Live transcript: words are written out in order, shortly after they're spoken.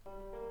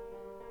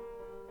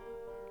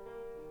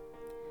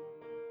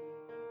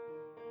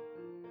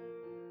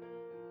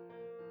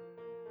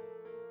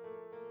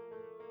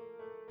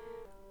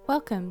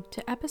Welcome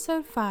to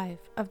Episode 5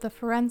 of the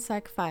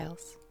Forensic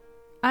Files.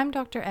 I'm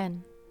Dr.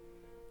 N.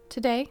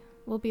 Today,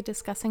 we'll be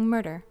discussing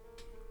murder,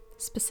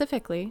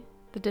 specifically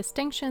the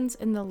distinctions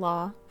in the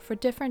law for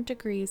different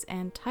degrees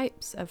and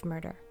types of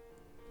murder.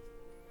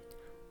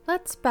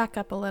 Let's back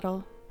up a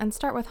little and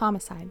start with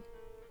homicide,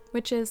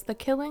 which is the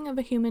killing of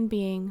a human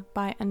being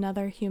by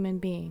another human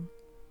being.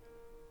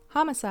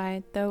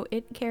 Homicide, though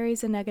it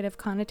carries a negative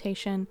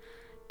connotation,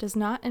 does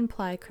not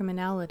imply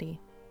criminality.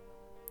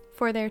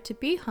 For there to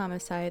be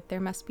homicide,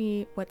 there must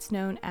be what's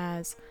known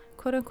as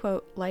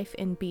quote-unquote life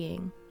in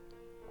being.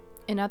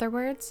 In other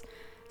words,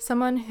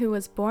 someone who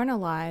was born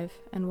alive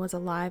and was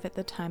alive at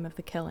the time of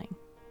the killing.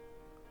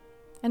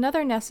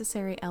 Another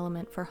necessary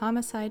element for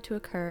homicide to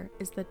occur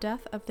is the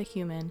death of the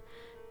human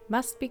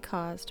must be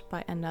caused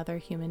by another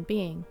human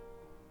being.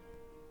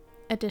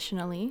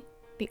 Additionally,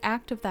 the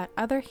act of that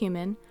other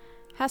human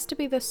has to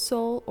be the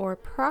sole or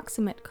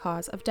proximate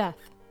cause of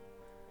death.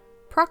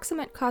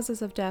 Proximate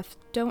causes of death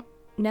don't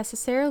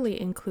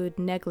necessarily include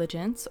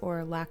negligence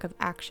or lack of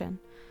action.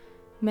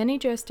 Many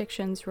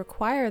jurisdictions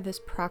require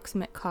this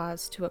proximate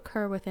cause to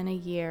occur within a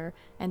year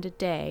and a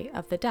day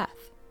of the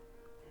death.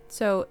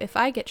 So if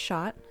I get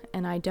shot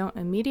and I don't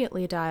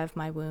immediately die of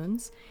my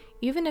wounds,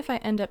 even if I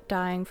end up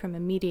dying from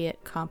immediate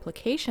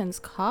complications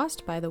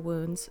caused by the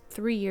wounds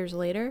 3 years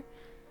later,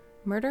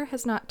 murder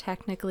has not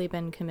technically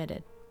been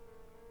committed.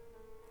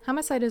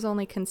 Homicide is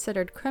only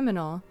considered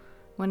criminal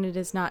when it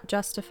is not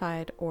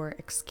justified or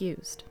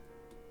excused.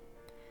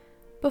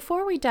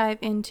 Before we dive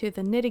into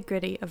the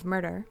nitty-gritty of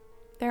murder,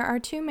 there are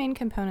two main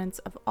components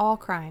of all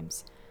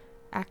crimes,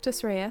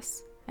 actus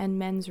reus and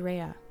mens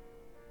rea.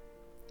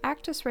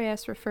 Actus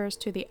reus refers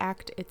to the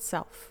act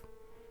itself,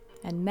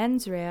 and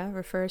mens rea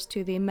refers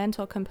to the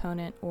mental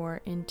component or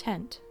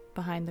intent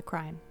behind the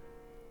crime.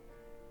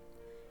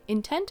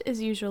 Intent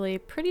is usually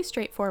pretty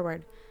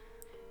straightforward.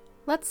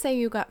 Let's say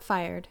you got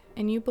fired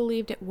and you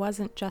believed it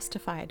wasn't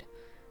justified.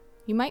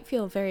 You might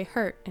feel very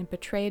hurt and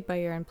betrayed by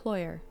your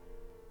employer.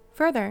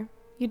 Further,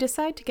 you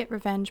decide to get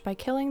revenge by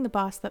killing the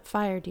boss that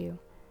fired you.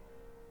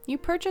 You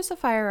purchase a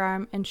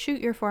firearm and shoot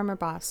your former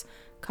boss,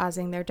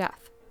 causing their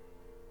death.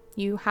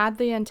 You had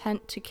the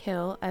intent to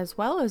kill as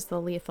well as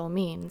the lethal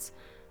means.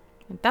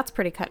 That's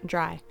pretty cut and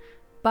dry.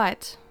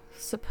 But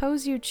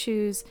suppose you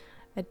choose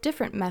a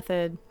different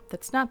method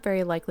that's not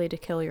very likely to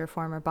kill your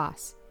former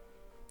boss.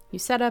 You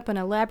set up an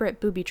elaborate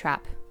booby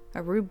trap,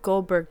 a Rube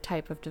Goldberg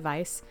type of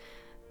device,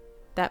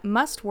 that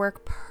must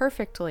work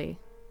perfectly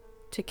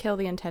to kill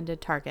the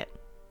intended target,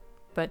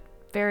 but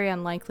very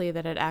unlikely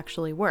that it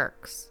actually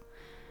works.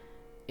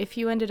 If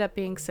you ended up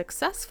being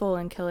successful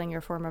in killing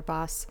your former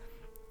boss,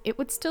 it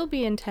would still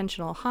be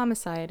intentional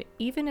homicide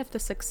even if the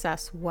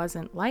success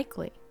wasn't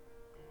likely.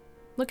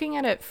 Looking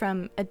at it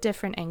from a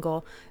different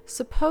angle,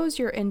 suppose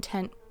your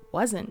intent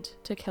wasn't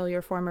to kill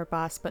your former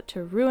boss but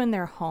to ruin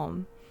their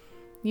home.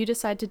 You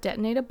decide to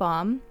detonate a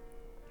bomb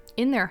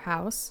in their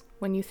house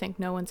when you think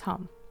no one's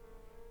home.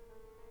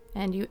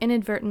 And you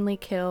inadvertently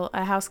kill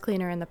a house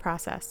cleaner in the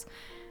process.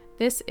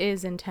 This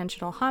is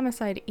intentional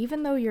homicide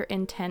even though your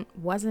intent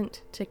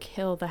wasn't to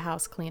kill the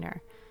house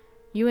cleaner.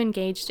 You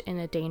engaged in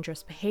a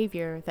dangerous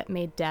behavior that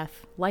made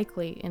death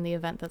likely in the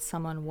event that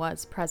someone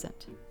was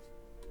present.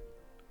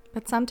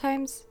 But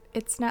sometimes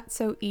it's not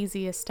so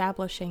easy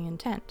establishing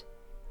intent.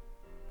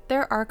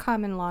 There are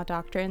common law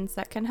doctrines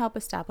that can help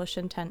establish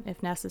intent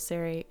if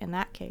necessary in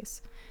that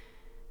case.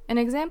 An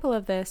example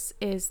of this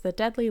is the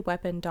deadly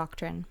weapon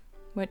doctrine,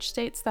 which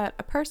states that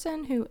a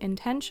person who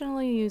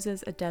intentionally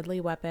uses a deadly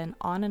weapon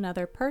on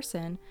another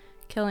person,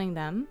 killing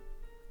them,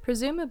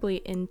 presumably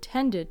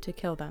intended to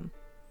kill them.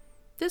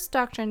 This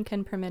doctrine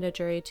can permit a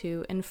jury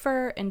to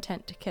infer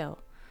intent to kill.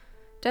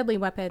 Deadly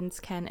weapons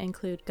can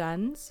include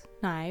guns,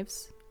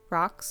 knives,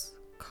 rocks,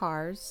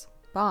 cars,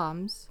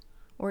 bombs,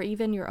 or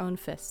even your own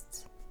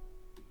fists.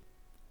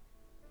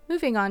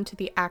 Moving on to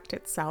the act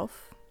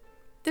itself,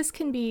 this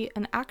can be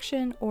an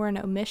action or an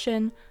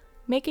omission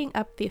making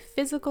up the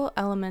physical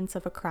elements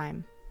of a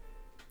crime.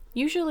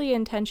 Usually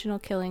intentional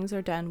killings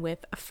are done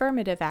with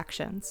affirmative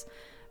actions,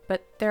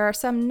 but there are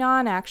some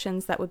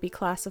non-actions that would be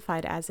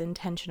classified as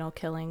intentional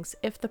killings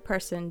if the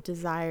person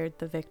desired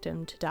the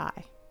victim to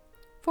die.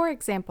 For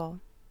example,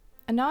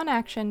 a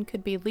non-action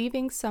could be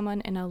leaving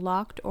someone in a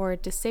locked or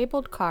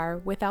disabled car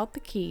without the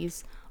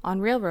keys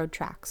on railroad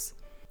tracks.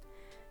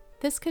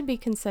 This could be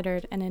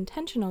considered an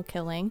intentional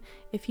killing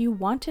if you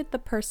wanted the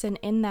person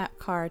in that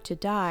car to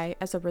die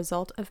as a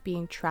result of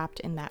being trapped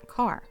in that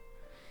car.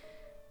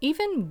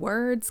 Even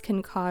words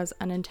can cause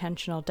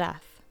unintentional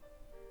death.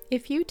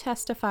 If you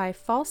testify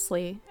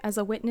falsely as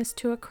a witness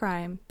to a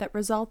crime that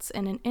results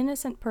in an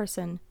innocent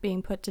person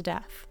being put to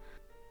death,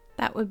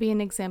 that would be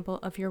an example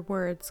of your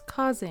words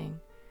causing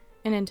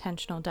an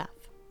intentional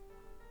death.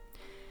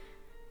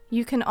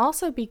 You can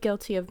also be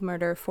guilty of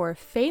murder for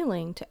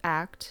failing to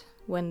act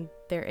when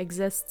there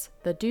exists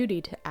the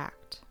duty to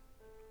act.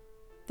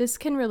 This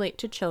can relate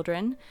to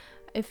children.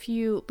 If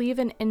you leave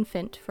an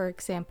infant, for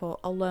example,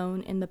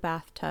 alone in the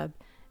bathtub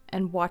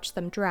and watch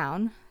them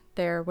drown,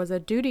 there was a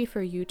duty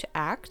for you to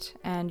act,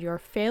 and your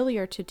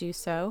failure to do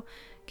so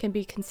can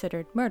be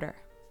considered murder.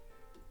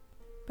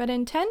 But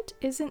intent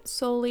isn't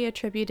solely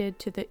attributed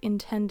to the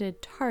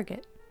intended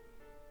target.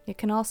 It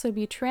can also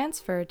be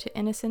transferred to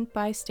innocent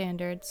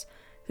bystanders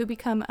who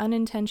become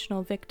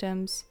unintentional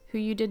victims who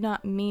you did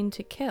not mean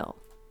to kill.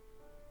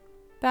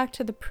 Back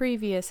to the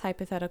previous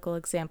hypothetical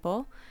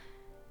example,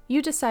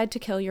 you decide to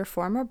kill your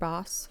former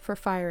boss for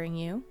firing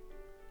you,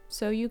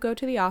 so you go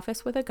to the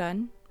office with a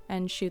gun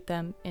and shoot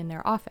them in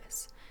their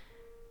office.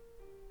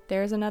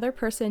 There's another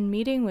person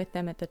meeting with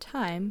them at the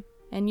time,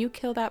 and you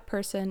kill that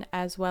person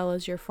as well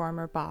as your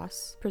former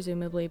boss,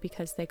 presumably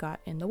because they got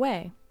in the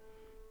way.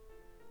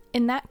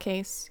 In that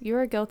case, you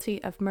are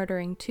guilty of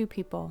murdering two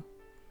people.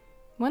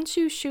 Once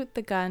you shoot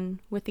the gun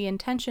with the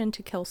intention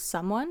to kill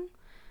someone,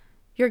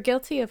 you're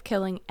guilty of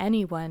killing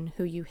anyone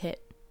who you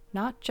hit,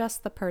 not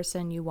just the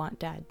person you want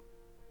dead.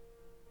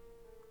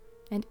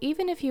 And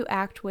even if you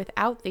act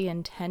without the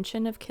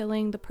intention of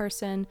killing the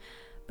person,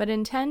 but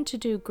intend to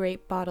do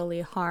great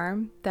bodily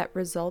harm that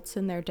results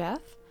in their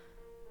death,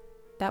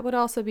 that would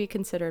also be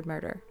considered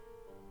murder.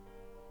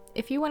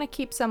 If you want to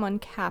keep someone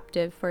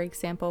captive, for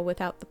example,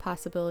 without the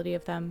possibility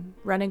of them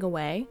running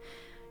away,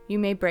 you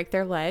may break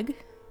their leg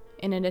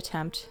in an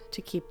attempt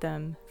to keep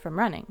them from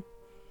running.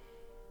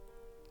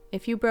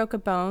 If you broke a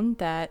bone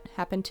that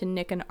happened to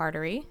nick an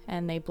artery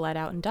and they bled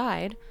out and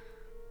died,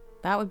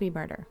 that would be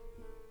murder.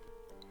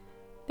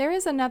 There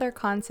is another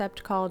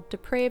concept called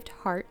depraved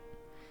heart,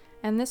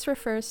 and this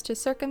refers to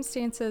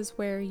circumstances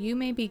where you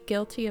may be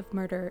guilty of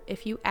murder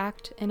if you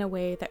act in a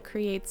way that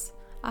creates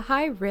a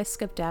high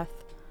risk of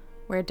death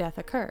where death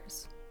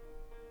occurs.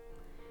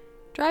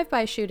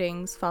 Drive-by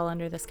shootings fall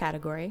under this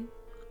category.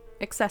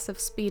 Excessive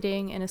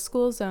speeding in a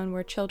school zone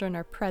where children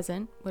are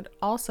present would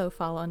also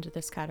fall under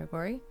this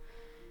category.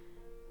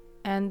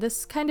 And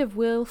this kind of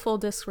willful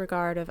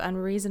disregard of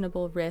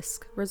unreasonable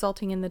risk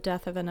resulting in the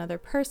death of another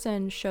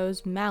person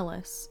shows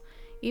malice,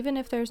 even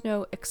if there's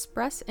no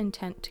express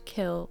intent to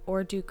kill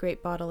or do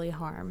great bodily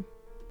harm.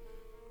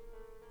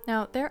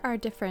 Now, there are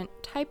different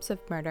types of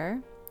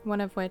murder,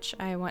 one of which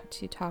I want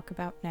to talk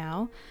about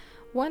now.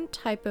 One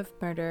type of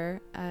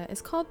murder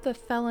is called the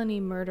felony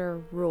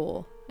murder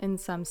rule in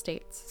some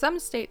states. Some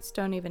states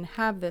don't even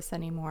have this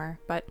anymore,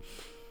 but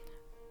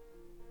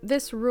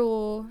this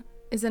rule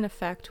is in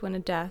effect when a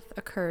death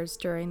occurs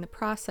during the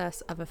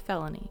process of a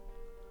felony.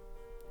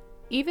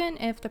 Even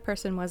if the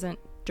person wasn't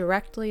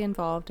directly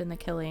involved in the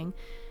killing,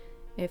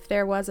 if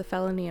there was a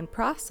felony in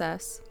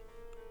process,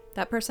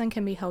 that person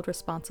can be held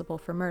responsible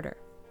for murder.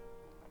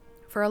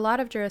 For a lot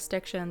of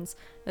jurisdictions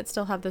that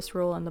still have this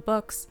rule in the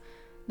books,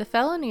 the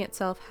felony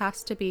itself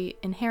has to be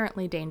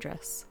inherently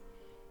dangerous.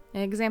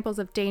 And examples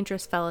of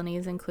dangerous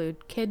felonies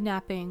include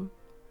kidnapping,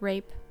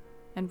 rape,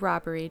 and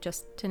robbery,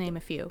 just to name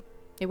a few.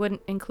 It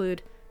wouldn't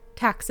include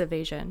tax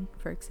evasion,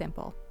 for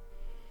example.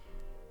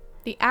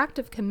 The act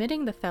of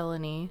committing the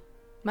felony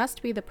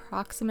must be the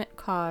proximate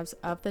cause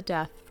of the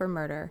death for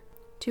murder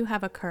to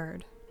have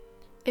occurred.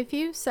 If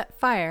you set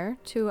fire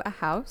to a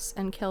house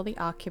and kill the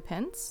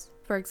occupants,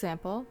 for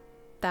example,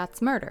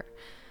 that's murder.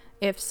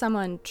 If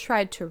someone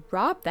tried to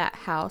rob that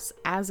house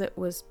as it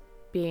was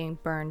being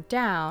burned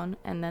down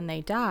and then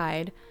they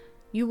died,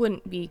 you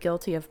wouldn't be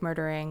guilty of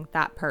murdering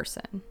that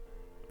person.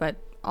 But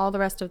all the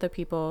rest of the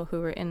people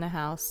who were in the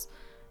house,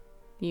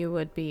 you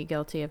would be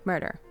guilty of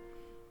murder.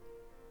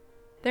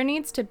 There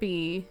needs to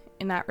be,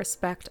 in that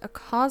respect, a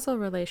causal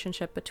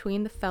relationship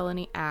between the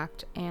felony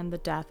act and the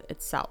death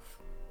itself.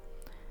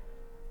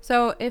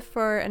 So if,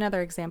 for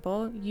another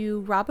example, you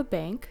rob a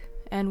bank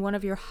and one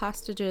of your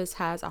hostages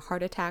has a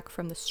heart attack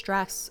from the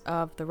stress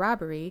of the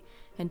robbery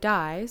and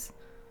dies,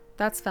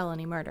 that's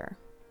felony murder.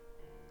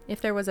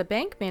 If there was a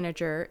bank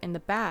manager in the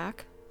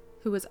back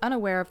who was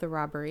unaware of the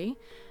robbery,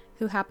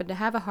 who happened to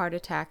have a heart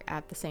attack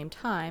at the same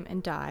time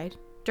and died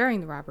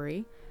during the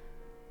robbery,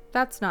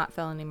 that's not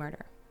felony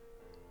murder.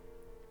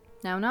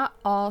 Now, not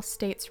all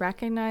states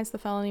recognize the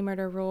felony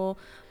murder rule,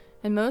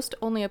 and most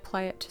only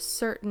apply it to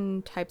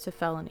certain types of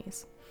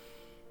felonies.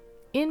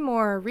 In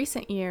more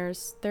recent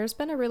years, there's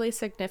been a really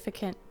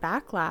significant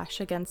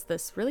backlash against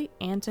this really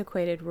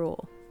antiquated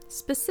rule,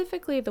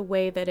 specifically the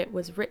way that it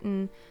was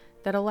written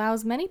that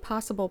allows many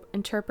possible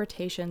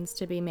interpretations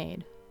to be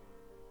made.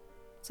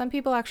 Some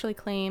people actually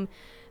claim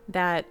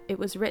that it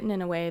was written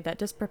in a way that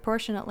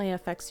disproportionately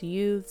affects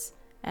youths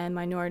and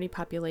minority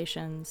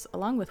populations,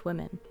 along with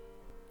women.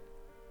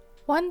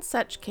 One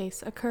such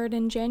case occurred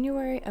in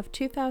January of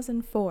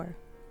 2004.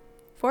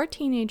 4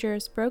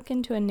 teenagers broke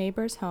into a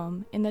neighbor's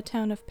home in the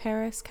town of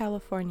Perris,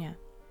 California.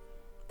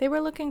 They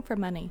were looking for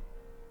money.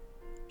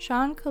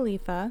 Sean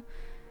Khalifa,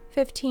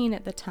 15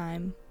 at the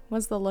time,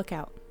 was the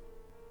lookout.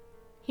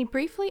 He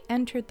briefly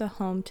entered the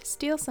home to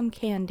steal some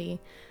candy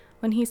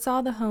when he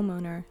saw the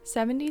homeowner,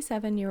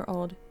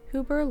 77-year-old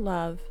Huber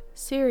Love,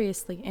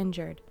 seriously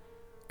injured.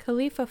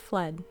 Khalifa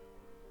fled.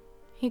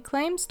 He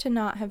claims to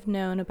not have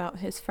known about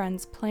his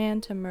friend's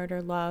plan to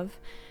murder Love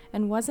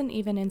and wasn't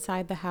even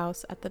inside the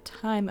house at the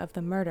time of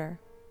the murder.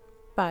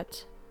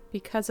 But,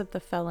 because of the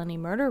felony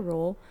murder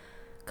rule,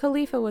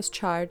 Khalifa was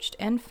charged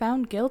and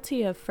found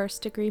guilty of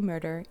first-degree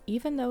murder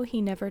even though he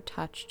never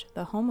touched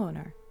the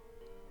homeowner.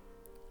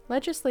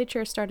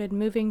 Legislature started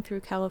moving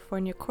through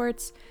California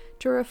courts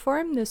to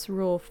reform this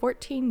rule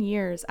 14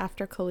 years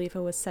after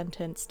Khalifa was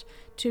sentenced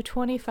to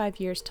 25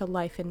 years to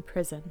life in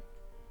prison.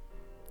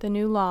 The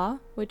new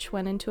law, which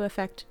went into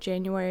effect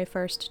January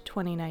 1st,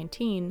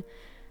 2019,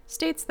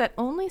 states that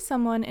only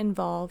someone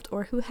involved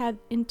or who had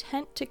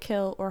intent to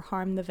kill or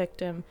harm the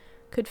victim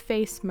could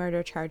face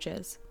murder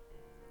charges.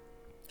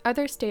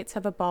 Other states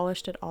have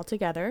abolished it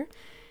altogether,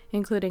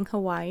 including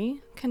Hawaii,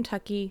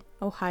 Kentucky,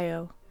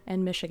 Ohio,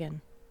 and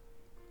Michigan.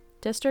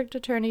 District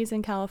attorneys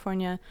in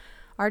California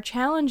are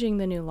challenging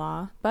the new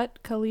law,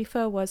 but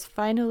Khalifa was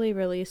finally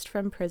released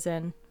from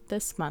prison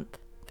this month,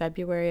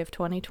 February of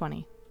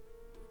 2020.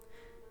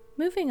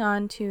 Moving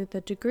on to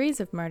the degrees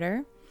of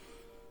murder,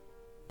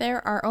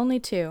 there are only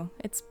two.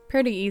 It's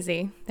pretty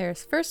easy.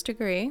 There's first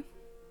degree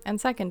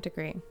and second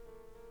degree.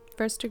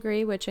 First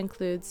degree, which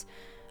includes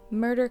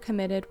murder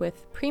committed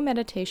with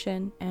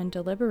premeditation and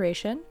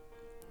deliberation,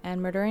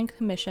 and murder in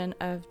commission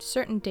of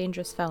certain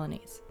dangerous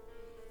felonies.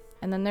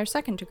 And then there's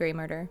second-degree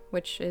murder,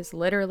 which is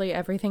literally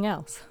everything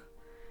else.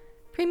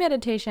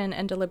 Premeditation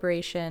and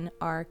deliberation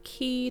are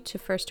key to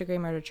first-degree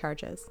murder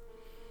charges.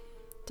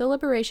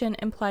 Deliberation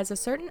implies a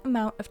certain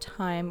amount of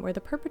time where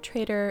the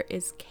perpetrator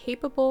is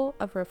capable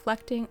of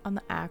reflecting on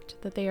the act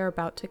that they are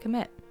about to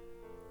commit.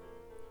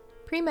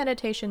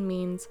 Premeditation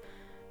means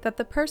that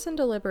the person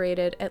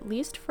deliberated at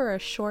least for a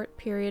short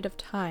period of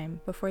time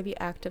before the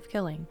act of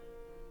killing.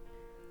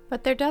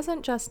 But there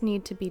doesn't just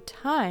need to be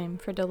time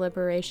for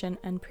deliberation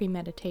and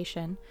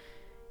premeditation.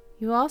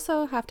 You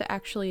also have to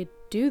actually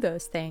do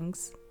those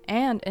things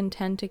and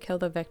intend to kill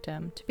the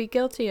victim to be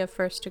guilty of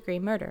first-degree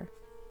murder.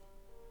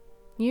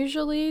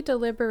 Usually,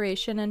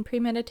 deliberation and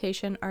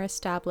premeditation are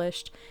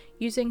established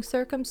using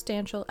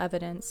circumstantial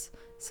evidence,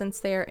 since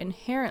they are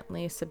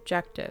inherently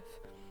subjective.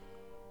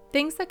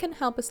 Things that can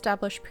help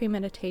establish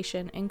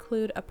premeditation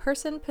include a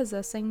person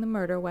possessing the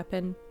murder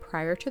weapon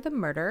prior to the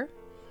murder,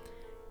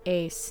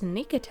 a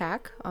sneak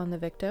attack on the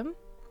victim,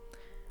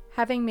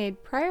 having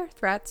made prior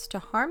threats to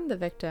harm the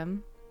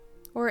victim,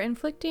 or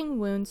inflicting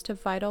wounds to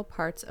vital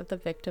parts of the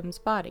victim's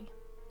body.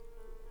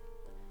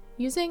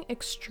 Using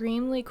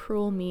extremely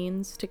cruel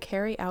means to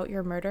carry out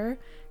your murder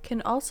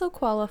can also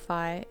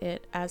qualify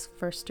it as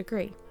first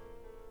degree.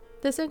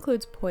 This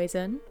includes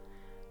poison,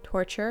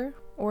 torture,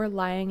 or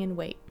lying in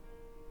wait.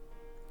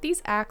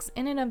 These acts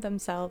in and of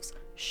themselves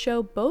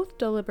show both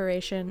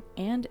deliberation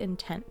and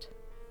intent.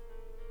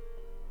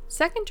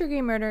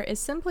 Second-degree murder is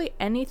simply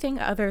anything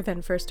other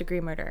than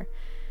first-degree murder.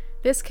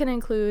 This can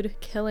include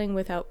killing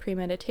without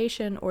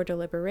premeditation or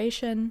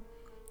deliberation,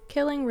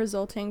 killing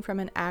resulting from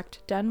an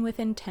act done with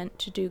intent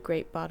to do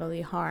great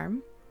bodily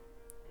harm,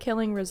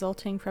 killing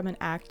resulting from an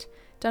act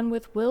done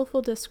with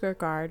willful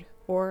disregard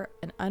or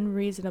an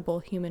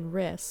unreasonable human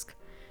risk,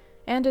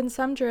 and in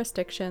some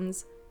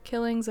jurisdictions,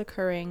 killings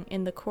occurring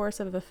in the course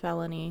of a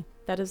felony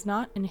that is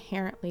not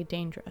inherently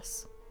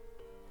dangerous.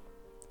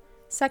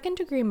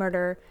 Second-degree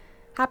murder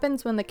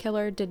happens when the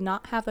killer did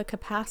not have the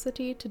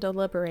capacity to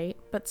deliberate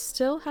but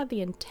still had the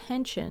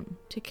intention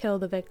to kill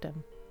the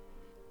victim.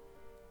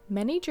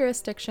 Many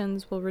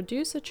jurisdictions will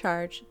reduce a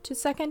charge to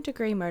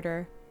second-degree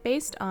murder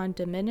based on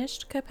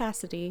diminished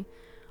capacity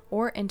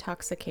or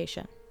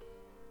intoxication.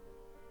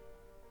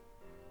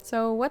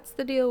 So what's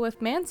the deal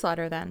with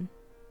manslaughter then?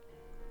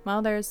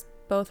 Well, there's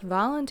both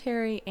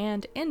voluntary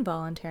and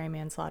involuntary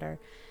manslaughter,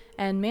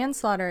 and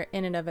manslaughter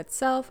in and of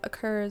itself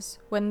occurs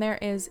when there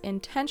is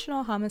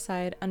intentional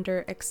homicide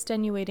under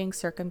extenuating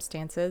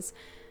circumstances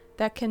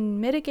that can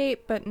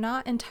mitigate but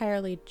not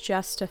entirely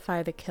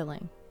justify the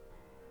killing.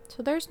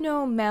 So there's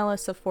no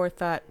malice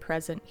aforethought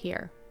present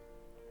here.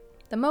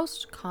 The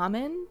most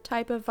common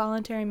type of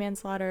voluntary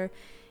manslaughter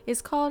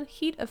is called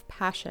heat of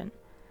passion,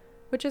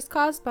 which is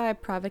caused by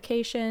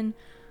provocation,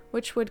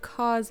 which would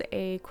cause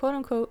a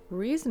quote-unquote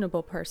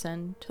reasonable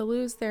person to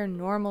lose their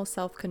normal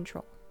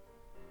self-control.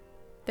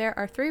 There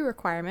are 3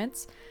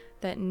 requirements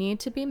that need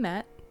to be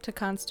met to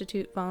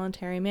constitute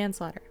voluntary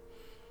manslaughter.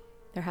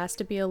 There has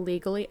to be a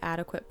legally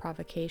adequate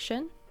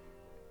provocation.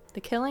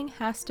 The killing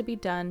has to be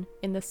done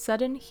in the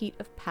sudden heat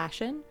of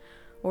passion,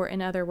 or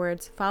in other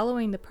words,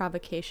 following the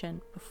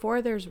provocation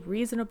before there's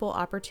reasonable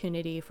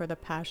opportunity for the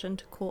passion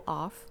to cool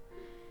off.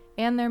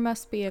 And there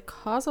must be a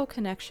causal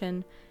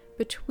connection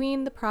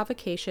between the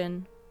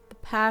provocation, the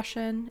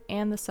passion,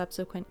 and the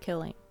subsequent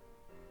killing.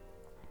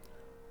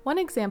 One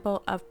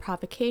example of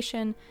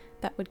provocation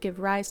that would give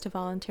rise to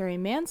voluntary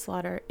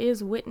manslaughter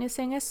is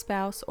witnessing a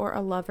spouse or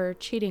a lover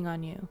cheating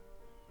on you.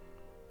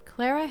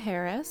 Clara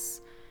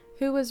Harris,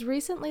 who was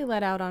recently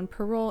let out on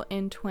parole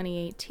in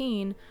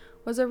 2018,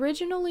 was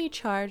originally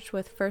charged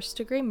with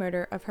first-degree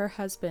murder of her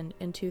husband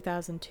in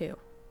 2002.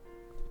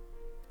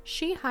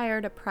 She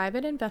hired a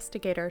private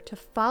investigator to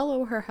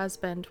follow her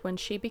husband when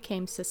she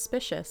became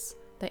suspicious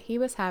that he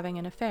was having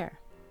an affair.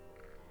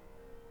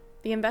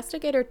 The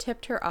investigator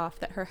tipped her off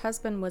that her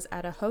husband was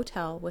at a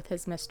hotel with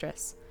his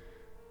mistress.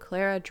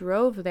 Clara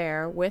drove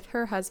there with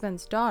her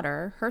husband's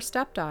daughter, her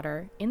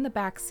stepdaughter, in the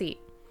back seat.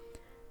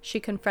 She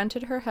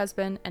confronted her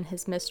husband and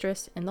his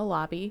mistress in the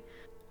lobby,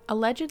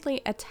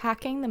 allegedly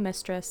attacking the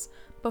mistress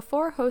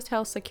before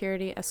hotel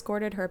security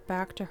escorted her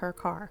back to her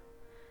car.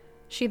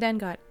 She then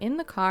got in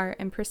the car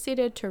and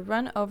proceeded to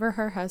run over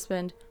her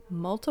husband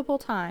multiple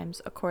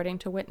times, according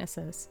to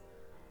witnesses.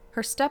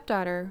 Her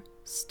stepdaughter,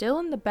 still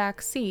in the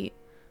back seat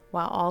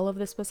while all of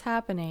this was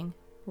happening,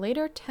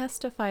 later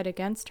testified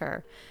against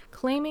her,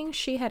 claiming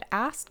she had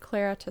asked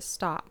Clara to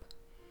stop.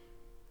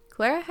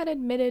 Clara had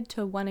admitted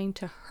to wanting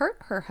to hurt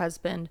her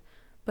husband,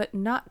 but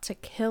not to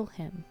kill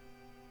him.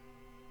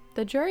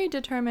 The jury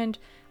determined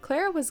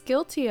Clara was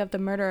guilty of the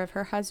murder of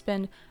her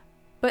husband,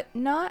 but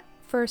not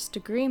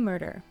first-degree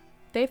murder.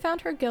 They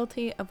found her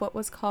guilty of what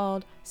was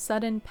called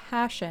sudden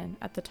passion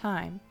at the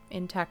time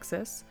in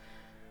Texas,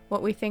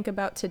 what we think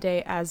about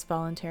today as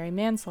voluntary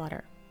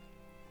manslaughter,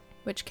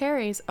 which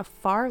carries a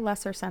far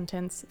lesser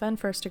sentence than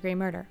first-degree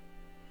murder.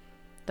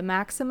 The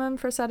maximum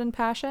for sudden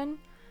passion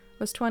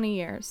was 20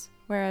 years,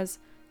 whereas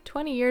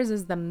 20 years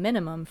is the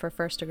minimum for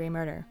first-degree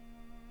murder.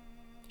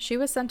 She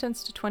was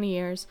sentenced to 20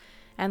 years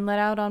and let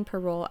out on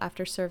parole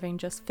after serving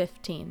just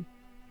 15.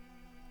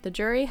 The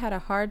jury had a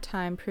hard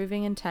time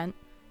proving intent,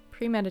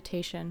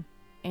 premeditation,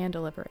 and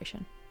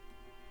deliberation.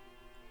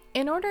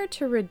 In order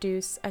to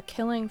reduce a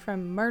killing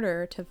from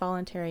murder to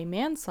voluntary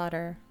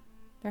manslaughter,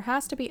 there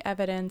has to be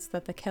evidence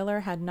that the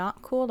killer had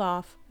not cooled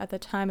off at the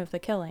time of the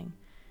killing.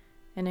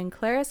 And in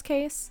Clara's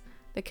case,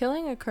 the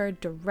killing occurred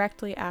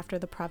directly after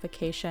the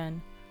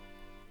provocation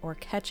or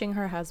catching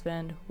her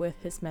husband with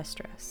his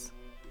mistress.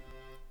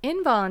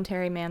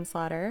 Involuntary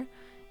manslaughter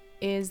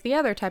is the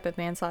other type of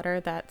manslaughter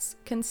that's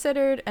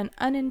considered an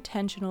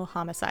unintentional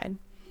homicide,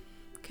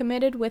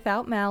 committed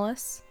without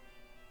malice,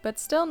 but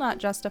still not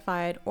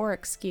justified or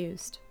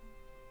excused.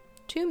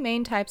 Two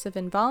main types of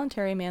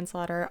involuntary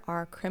manslaughter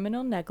are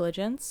criminal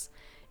negligence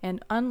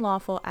and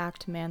unlawful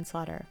act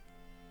manslaughter.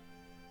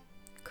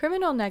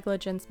 Criminal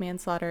negligence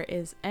manslaughter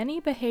is any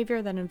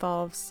behavior that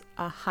involves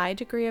a high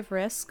degree of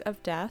risk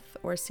of death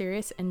or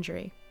serious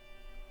injury.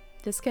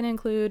 This can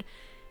include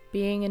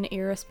being an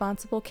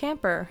irresponsible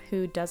camper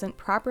who doesn't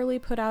properly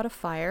put out a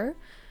fire,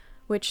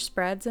 which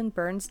spreads and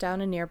burns down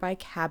a nearby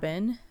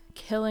cabin,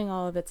 killing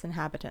all of its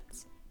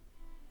inhabitants.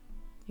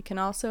 It can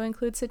also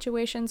include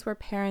situations where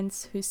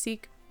parents who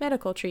seek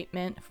medical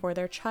treatment for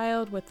their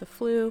child with the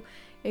flu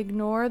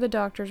ignore the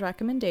doctor's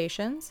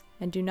recommendations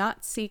and do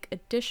not seek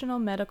additional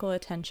medical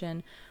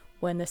attention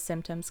when the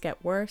symptoms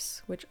get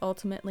worse, which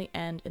ultimately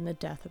end in the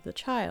death of the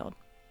child.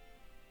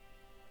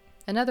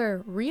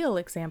 Another real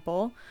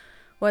example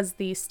was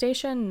the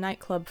Station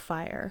nightclub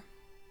fire.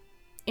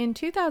 In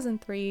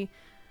 2003,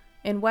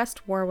 in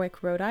West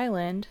Warwick, Rhode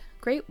Island,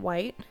 Great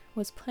White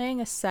was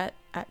playing a set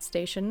at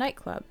Station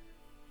nightclub.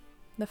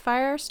 The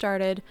fire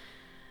started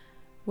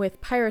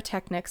with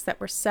pyrotechnics that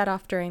were set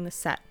off during the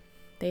set.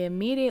 They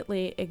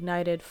immediately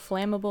ignited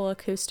flammable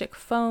acoustic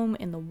foam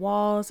in the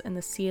walls and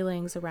the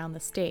ceilings around the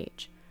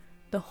stage.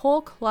 The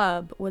whole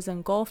club was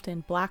engulfed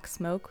in black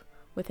smoke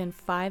within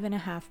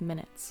 5.5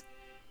 minutes.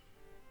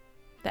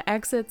 The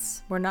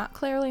exits were not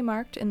clearly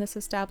marked in this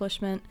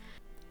establishment.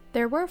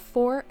 There were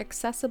 4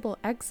 accessible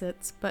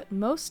exits, but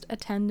most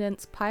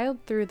attendants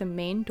piled through the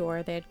main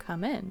door they had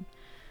come in,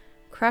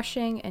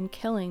 crushing and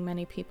killing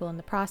many people in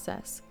the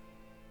process.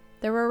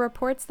 There were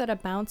reports that a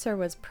bouncer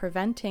was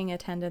preventing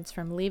attendants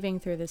from leaving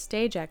through the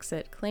stage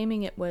exit,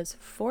 claiming it was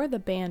for the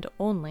band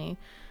only,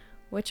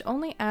 which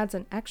only adds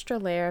an extra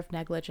layer of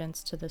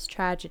negligence to this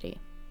tragedy.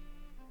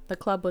 The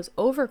club was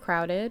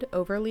overcrowded,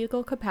 over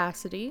legal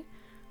capacity,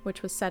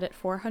 which was set at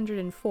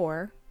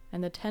 404,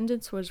 and the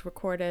attendance was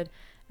recorded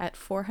at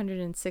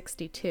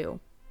 462.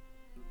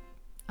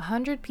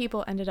 100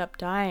 people ended up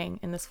dying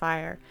in this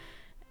fire,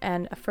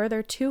 and a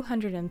further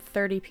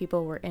 230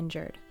 people were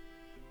injured.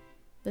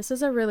 This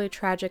is a really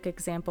tragic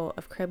example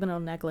of criminal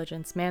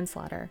negligence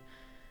manslaughter.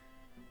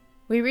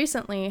 We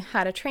recently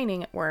had a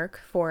training at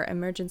work for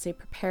emergency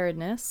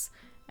preparedness,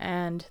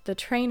 and the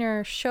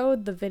trainer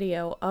showed the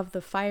video of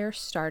the fire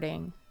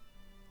starting,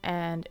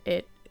 and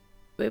it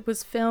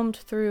was filmed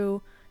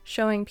through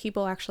showing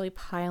people actually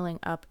piling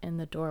up in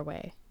the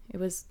doorway. It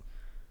was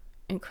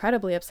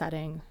incredibly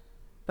upsetting,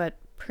 but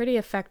pretty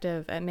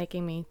effective at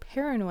making me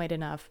paranoid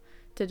enough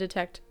to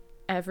detect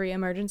every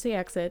emergency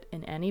exit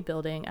in any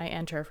building I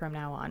enter from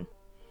now on.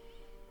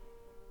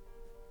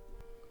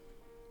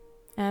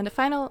 And a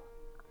final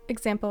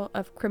example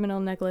of criminal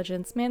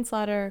negligence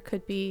manslaughter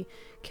could be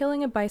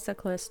killing a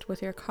bicyclist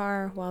with your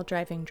car while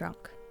driving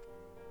drunk.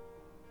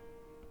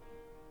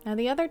 Now,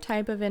 the other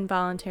type of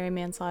involuntary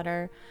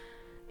manslaughter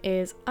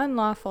is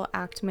unlawful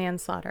act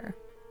manslaughter,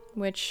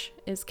 which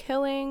is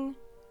killing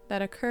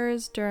that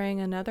occurs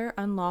during another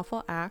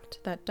unlawful act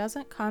that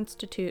doesn't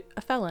constitute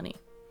a felony.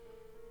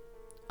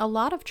 A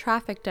lot of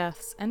traffic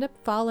deaths end up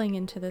falling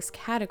into this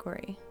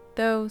category,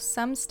 though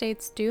some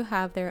states do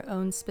have their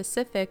own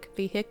specific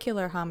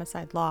vehicular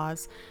homicide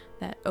laws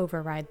that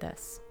override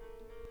this.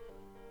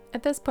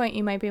 At this point,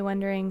 you might be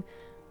wondering,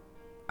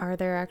 are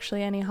there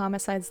actually any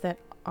homicides that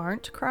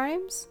aren't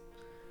crimes?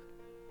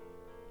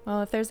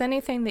 Well, if there's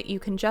anything that you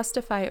can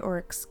justify or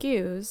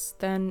excuse,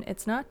 then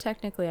it's not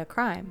technically a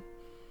crime.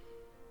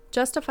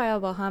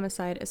 Justifiable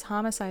homicide is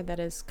homicide that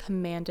is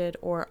commanded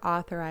or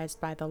authorized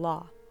by the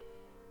law.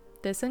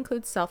 This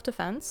includes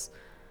self-defense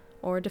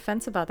or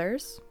defense of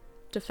others,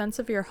 defense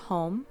of your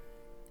home,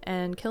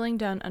 and killing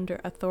done under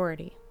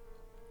authority.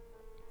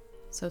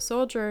 So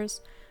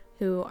soldiers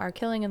who are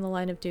killing in the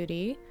line of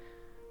duty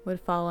would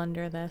fall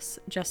under this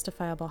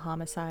justifiable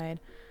homicide,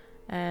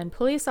 and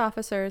police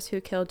officers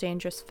who kill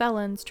dangerous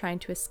felons trying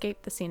to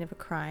escape the scene of a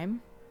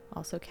crime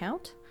also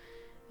count.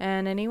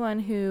 And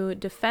anyone who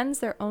defends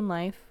their own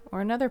life or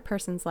another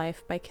person's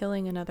life by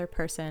killing another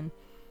person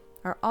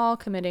are all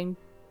committing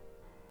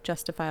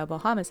justifiable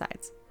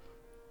homicides.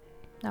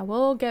 Now,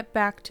 we'll get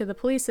back to the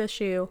police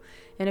issue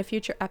in a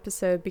future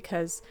episode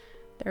because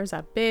there's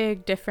a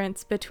big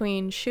difference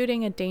between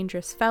shooting a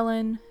dangerous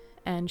felon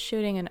and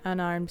shooting an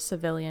unarmed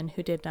civilian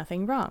who did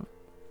nothing wrong.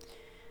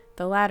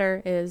 The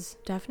latter is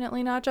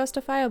definitely not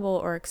justifiable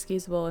or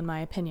excusable in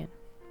my opinion.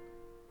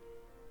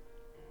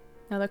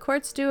 Now, the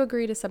courts do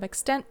agree to some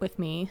extent with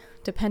me,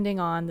 depending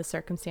on the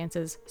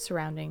circumstances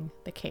surrounding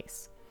the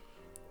case.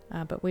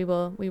 But we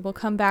will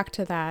come back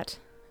to that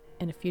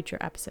in a future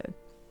episode.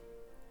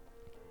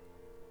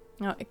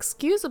 Now,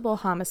 excusable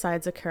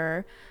homicides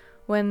occur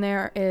when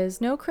there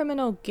is no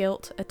criminal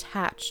guilt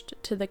attached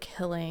to the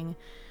killing.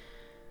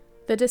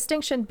 The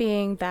distinction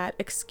being that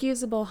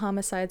excusable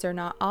homicides are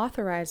not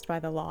authorized by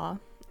the law,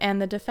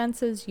 and the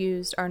defenses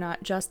used are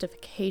not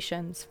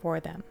justifications for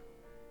them.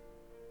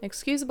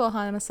 Excusable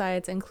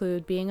homicides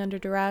include being under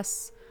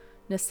duress,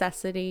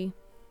 necessity,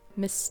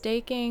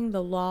 mistaking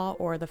the law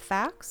or the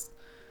facts,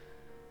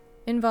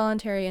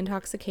 involuntary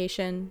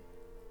intoxication,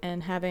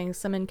 and having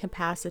some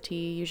incapacity,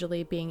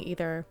 usually being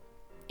either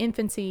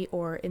infancy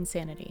or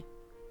insanity.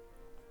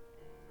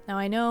 Now,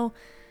 I know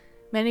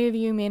many of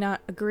you may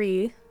not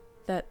agree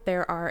that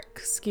there are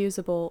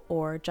excusable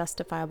or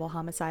justifiable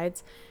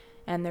homicides,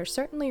 and there's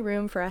certainly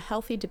room for a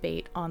healthy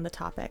debate on the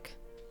topic.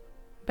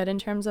 But in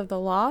terms of the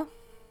law,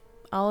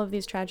 all of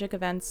these tragic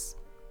events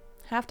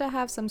have to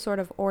have some sort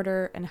of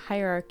order and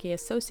hierarchy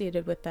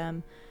associated with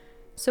them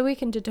so we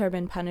can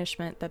determine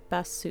punishment that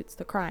best suits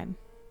the crime.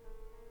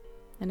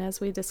 And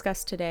as we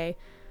discussed today,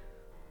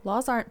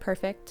 laws aren't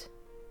perfect.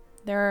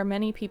 There are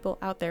many people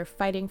out there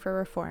fighting for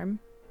reform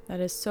that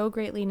is so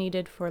greatly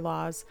needed for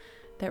laws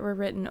that were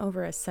written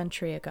over a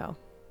century ago.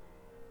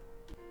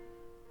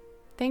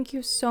 Thank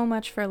you so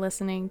much for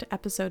listening to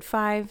episode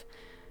 5.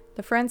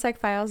 The Forenpsych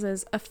Files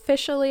is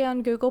officially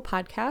on Google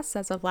Podcasts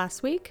as of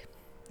last week.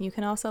 You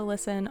can also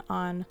listen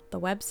on the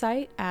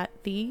website at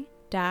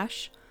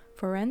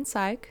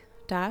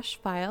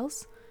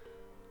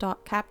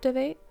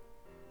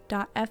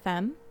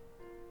the-forenpsych-files.captivate.fm,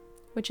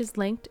 which is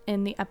linked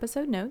in the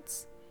episode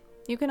notes.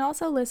 You can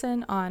also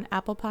listen on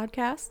Apple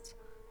Podcasts,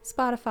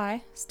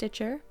 Spotify,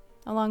 Stitcher,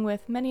 along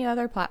with many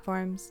other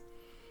platforms.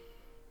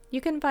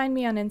 You can find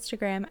me on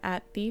Instagram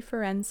at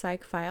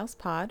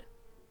the-forenpsych-files-pod.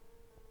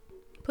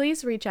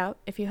 Please reach out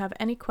if you have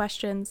any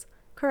questions,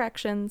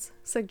 corrections,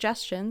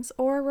 suggestions,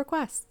 or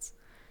requests.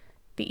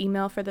 The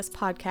email for this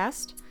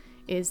podcast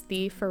is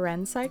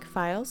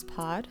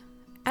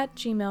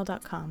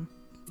theforenpsychfilespod@gmail.com.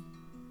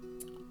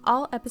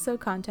 All episode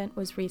content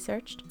was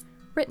researched,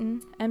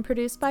 written, and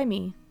produced by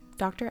me,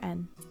 Dr.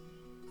 N.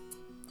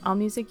 All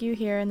music you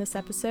hear in this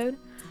episode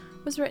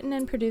was written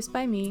and produced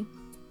by me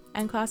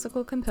and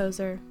classical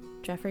composer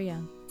Jeffrey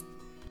Young.